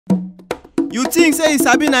You think say you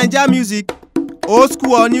sabi Naija music? Old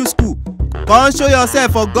school or new school? Come show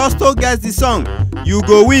yourself for Gusto Gets the Song. You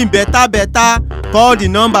go win better. Call the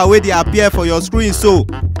number wey dey appear for your screen so.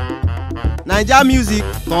 Naija music,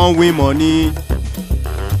 come win money.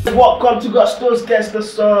 Welcome to Gusto Gets the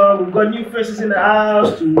Song. We've got new faces in the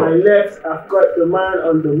house. To my left, I've got the man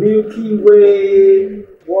on the Milky Way.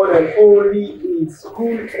 One and only is School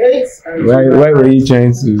 8. Why were you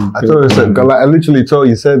trying to? I told you, I literally told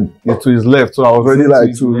you said it to his left, so I was already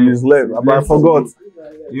like to his left, but I forgot.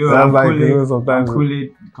 Yo, I'm like, sometimes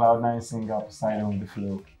Kool-Aid Cloud9 singer beside on the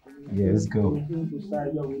floor. Yeah, let's go.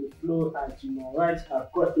 Beside you with the flow, and to my right,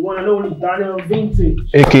 I've got the one and only Daniel Vintage,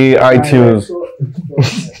 aka iTunes.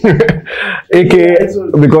 aka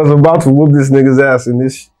because I'm about to whoop this nigga's ass in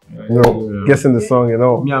this, guessing the song, Me,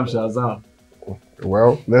 I'm Shazam.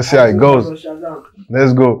 Well, let's see how it goes.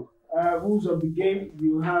 Let's go. Rules of the game: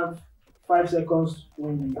 you have 5 seconds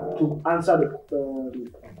to answer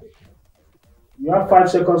the. You have 5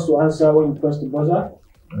 seconds to answer when you press the buzzer.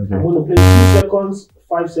 Okay. I'm going to play 2 seconds,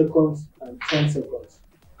 5 seconds, and 10 seconds.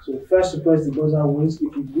 So first to press the buzzer wins.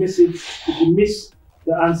 If you miss it, if you miss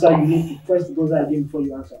the answer, you need to press the buzzer again before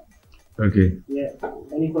you answer. Okay. Yeah.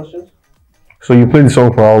 Any questions? So you play the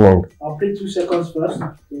song for how long? I'll play 2 seconds first.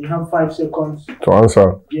 Then you have 5 seconds to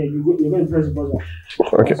answer. Yeah, you're going to press the buzzer.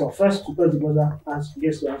 Okay. So first to press the buzzer,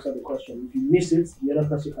 guess to answer the question. If you miss it, the other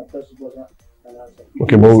person can press the buzzer and answer. If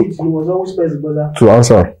okay, you miss it, you must always press the buzzer to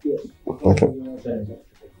answer. Yes. Okay.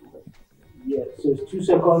 Yeah. So it's 2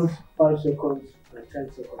 seconds, 5 seconds, and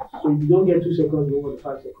 10 seconds. So if you don't get 2 seconds, move on to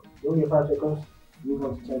 5 seconds. If you don't get 5 seconds, move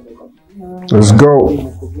on to 10 seconds. Let's go.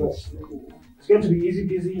 It's going to be easy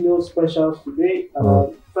peasy, no specials today.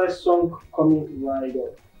 First song coming right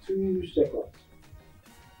up. 2 seconds.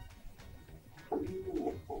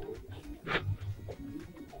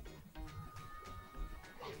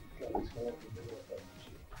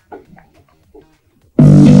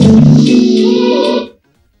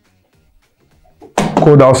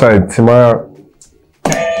 Cold Outside, Timaya.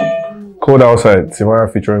 Cold Outside, Timaya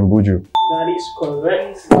featuring Buju. That is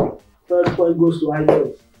correct. First point goes to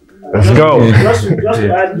iTunes. Let's go. Just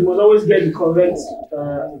to add, you must always get the correct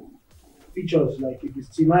features. Like if it's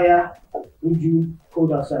Timaya, Buju,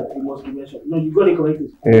 Cold Outside, it must be mentioned. No, you got it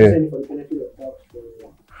correctly. Yeah. For the benefit of doubt.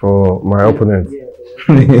 For my opponent. Yeah.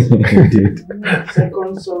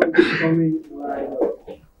 Second song is coming right up.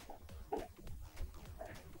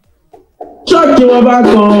 Chuck you back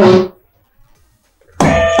on.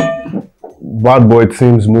 Bad Boy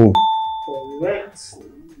Teams Move. Correct.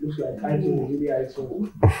 Looks like iTunes is really iTunes.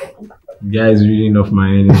 Guys reading off my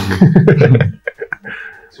energy.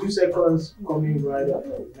 2 seconds coming right up.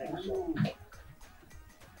 Next song.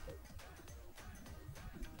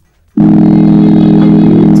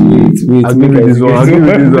 Wait. I'll give you this one. I'll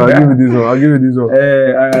give you this one.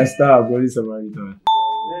 I start. Police Samaritan.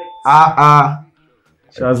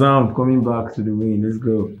 Shazam coming back to the win. Let's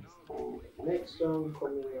go. Next song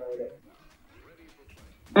coming right up.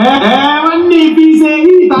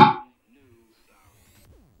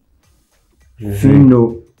 Fino.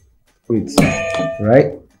 Wait.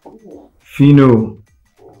 Right? Fino.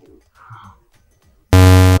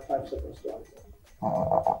 5 seconds to answer.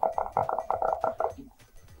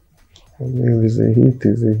 It's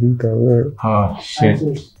a hit alert. Oh shit.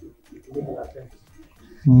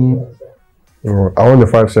 I want the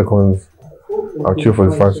 5 seconds. I'll queue for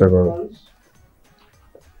the 5 seconds.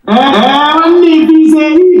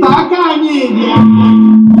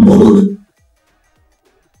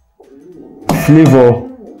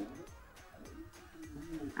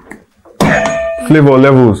 Flavor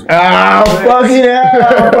levels. Fucking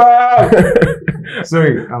hell.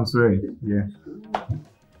 Sorry, I'm sorry. Yeah.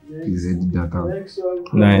 He's edited that out.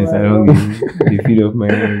 Nice, I don't give the feed of my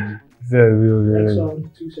energy. Next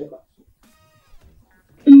song, 2 seconds.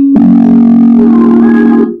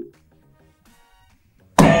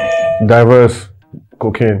 Diverse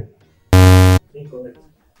cocaine. Incorrect.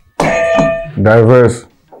 Diverse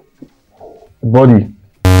body.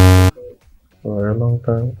 For a long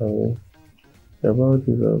time, I mean, your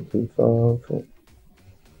body is up to something.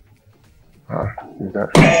 Is that?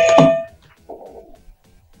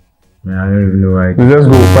 Man, I don't even know why. Let's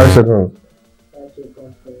go 5 seconds. 5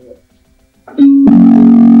 seconds coming up.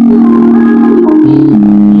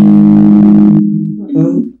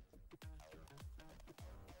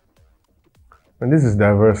 And this is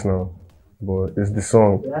diverse now, but it's the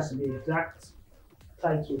song. It has to be exact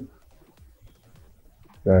title.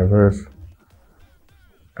 Diverse.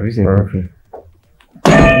 Have you seen cocaine?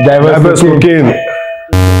 Diverse cocaine.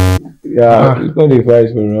 Yeah, it's not a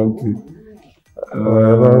price for round 2.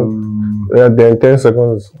 Yeah, then 10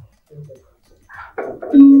 seconds.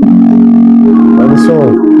 And the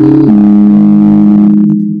song.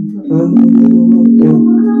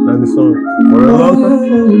 And the song. For a long time. In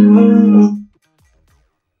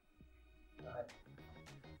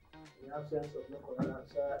the absence of no correct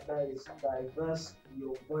answer, that is diverse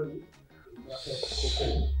your body.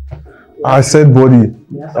 I said body.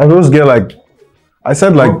 I always get like, I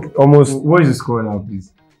said like almost. What is the score now,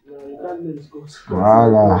 please? No, you can't know the scores.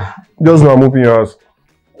 Voila. Just now I'm opening your house.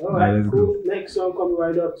 Alright, let's cool. Next song coming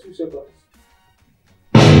right up, 2 seconds.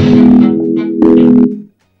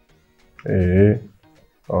 Hey,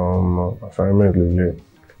 assignment legit.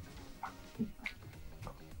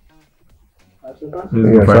 5 seconds.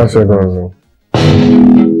 Yeah, 5 seconds.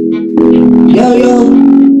 Yo, yo.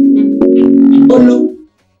 Olo.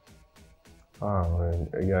 Ah man,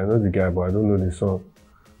 yeah, I know the guy, but I don't know the song.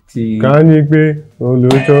 T Kanigbe,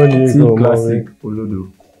 Oluchoni, classic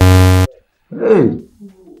Olodo. Hey.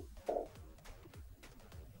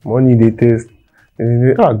 Money they taste.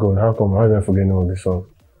 Ah God, how come? How did I forget all this song?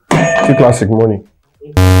 T classic money.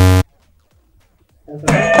 T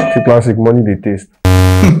classic money they taste.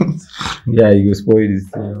 Yeah, you go spoil this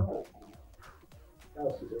thing.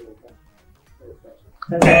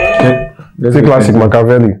 T classic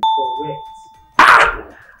Machiavelli.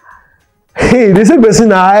 Hey, they say person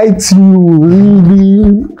hate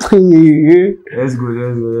you. Hey. Let's go.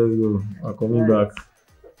 I'm coming back.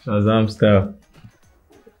 Shazam style.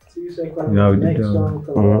 2 seconds. Yeah, we did Next that. song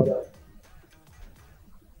coming right up.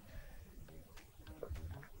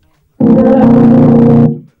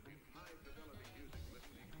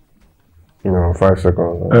 No, 5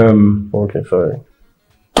 seconds. Okay, sorry.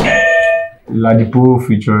 Ladipo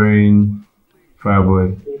featuring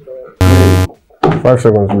Fireboy. 5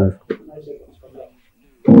 seconds, please. 5 seconds from now.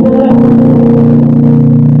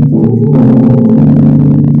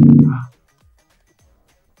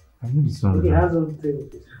 I know this song. He has on the table.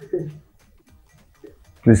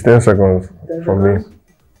 Please, 10 seconds 10 from me. seconds.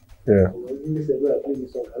 Yeah. I play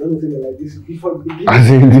this song. I don't think I like this before the beginning. As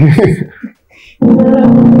in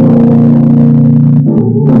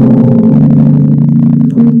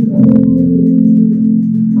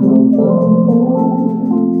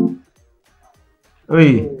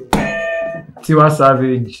Hey, Tiwa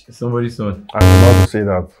Savage, somebody's son. I was about to say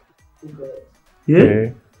that. Yeah.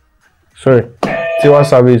 Okay. Sorry. Tiwa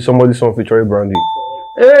Savage, somebody's song featuring Brandy.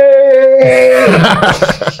 Hey!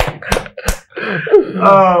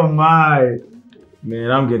 Oh my.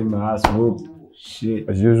 Man, I'm getting my ass whooped. Shit.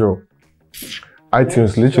 As usual.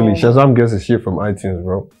 iTunes, literally. Shazam gets his shit from iTunes,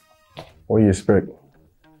 bro. What do you expect?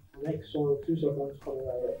 Next song, 2 seconds coming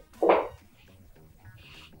right up.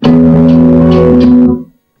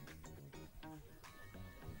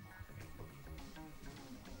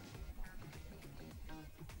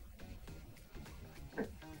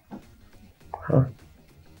 Huh?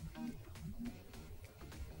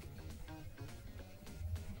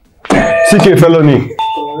 Ckay felony.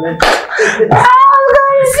 Correct.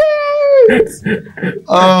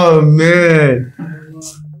 Oh man.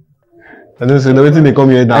 I don't say everything they come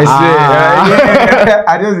here now. I swear.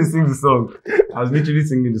 I just sing the song. I was literally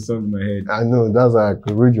singing the song in my head. I know, that's how I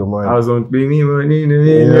could read your mind. I was on pay me money.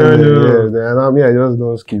 Yeah. And I mean, I just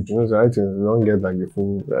don't skip. You know, so iTunes, you don't get like the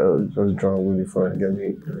full, just draw really fun, get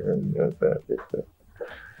me.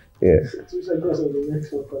 Yeah. 2 seconds of the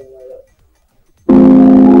next one coming right up.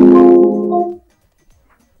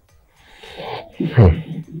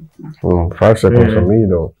 5 seconds for me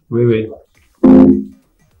though. Wait.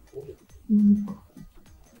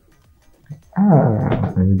 I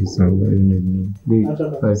need this song, but I need me.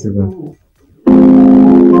 5 seconds.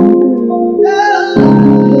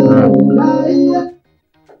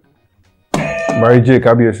 Mary J.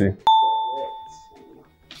 Kabiyesi.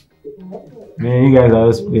 Man, you guys are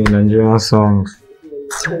just playing Nigerian songs.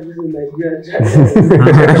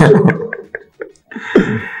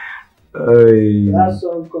 Hey. That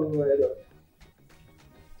song coming right up.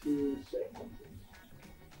 2 seconds.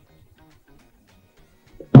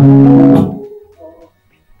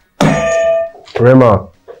 Rema,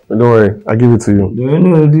 don't worry, I give it to you.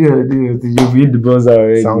 No, do you beat the buzzer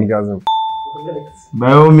already? Soundgasm. Correct.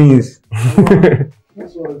 By all means.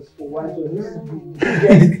 This was for white. This is the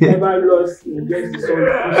biggest ever lost against the song.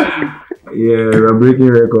 Yeah, we're breaking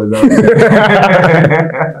records.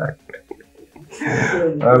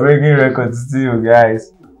 We're breaking records too,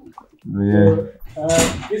 guys. But yeah.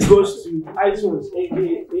 This goes to iTunes,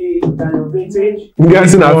 aka Daniel Vintage. You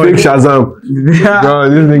guys seen a fake Shazam? Bro,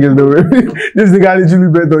 this nigga's the way. This nigga literally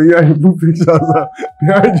bet on you and you put fake Shazam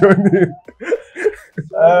behind your name.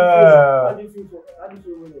 How do you feel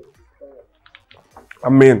when it? I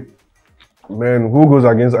mean, Man, who goes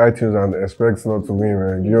against iTunes and expects not to win,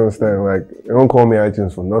 man? Do you understand? Like, they don't call me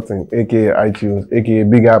iTunes for nothing. AKA iTunes, AKA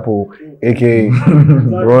Big Apple, AKA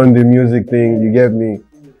run the music thing. You get me?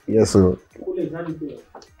 Yes, sir.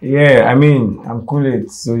 Yeah, I mean, I'm cool.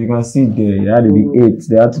 So you can see there had to be 8.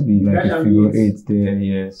 There had to be like a figure 8 there.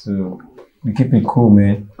 Yeah, so we keep it cool,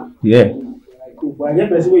 man. Yeah. Cool. But I get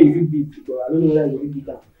person where you beat, but I don't know whether you beat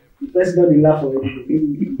that. The person don't laugh for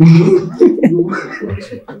everything.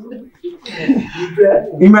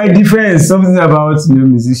 In my defense, something about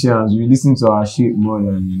musicians, we listen to our shit more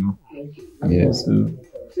than Yeah, so.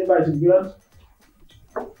 Say bye to the girls.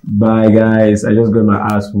 Bye, guys. I just got my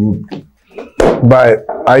ass whooped. By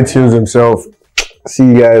iTunes himself. See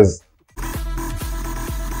you guys.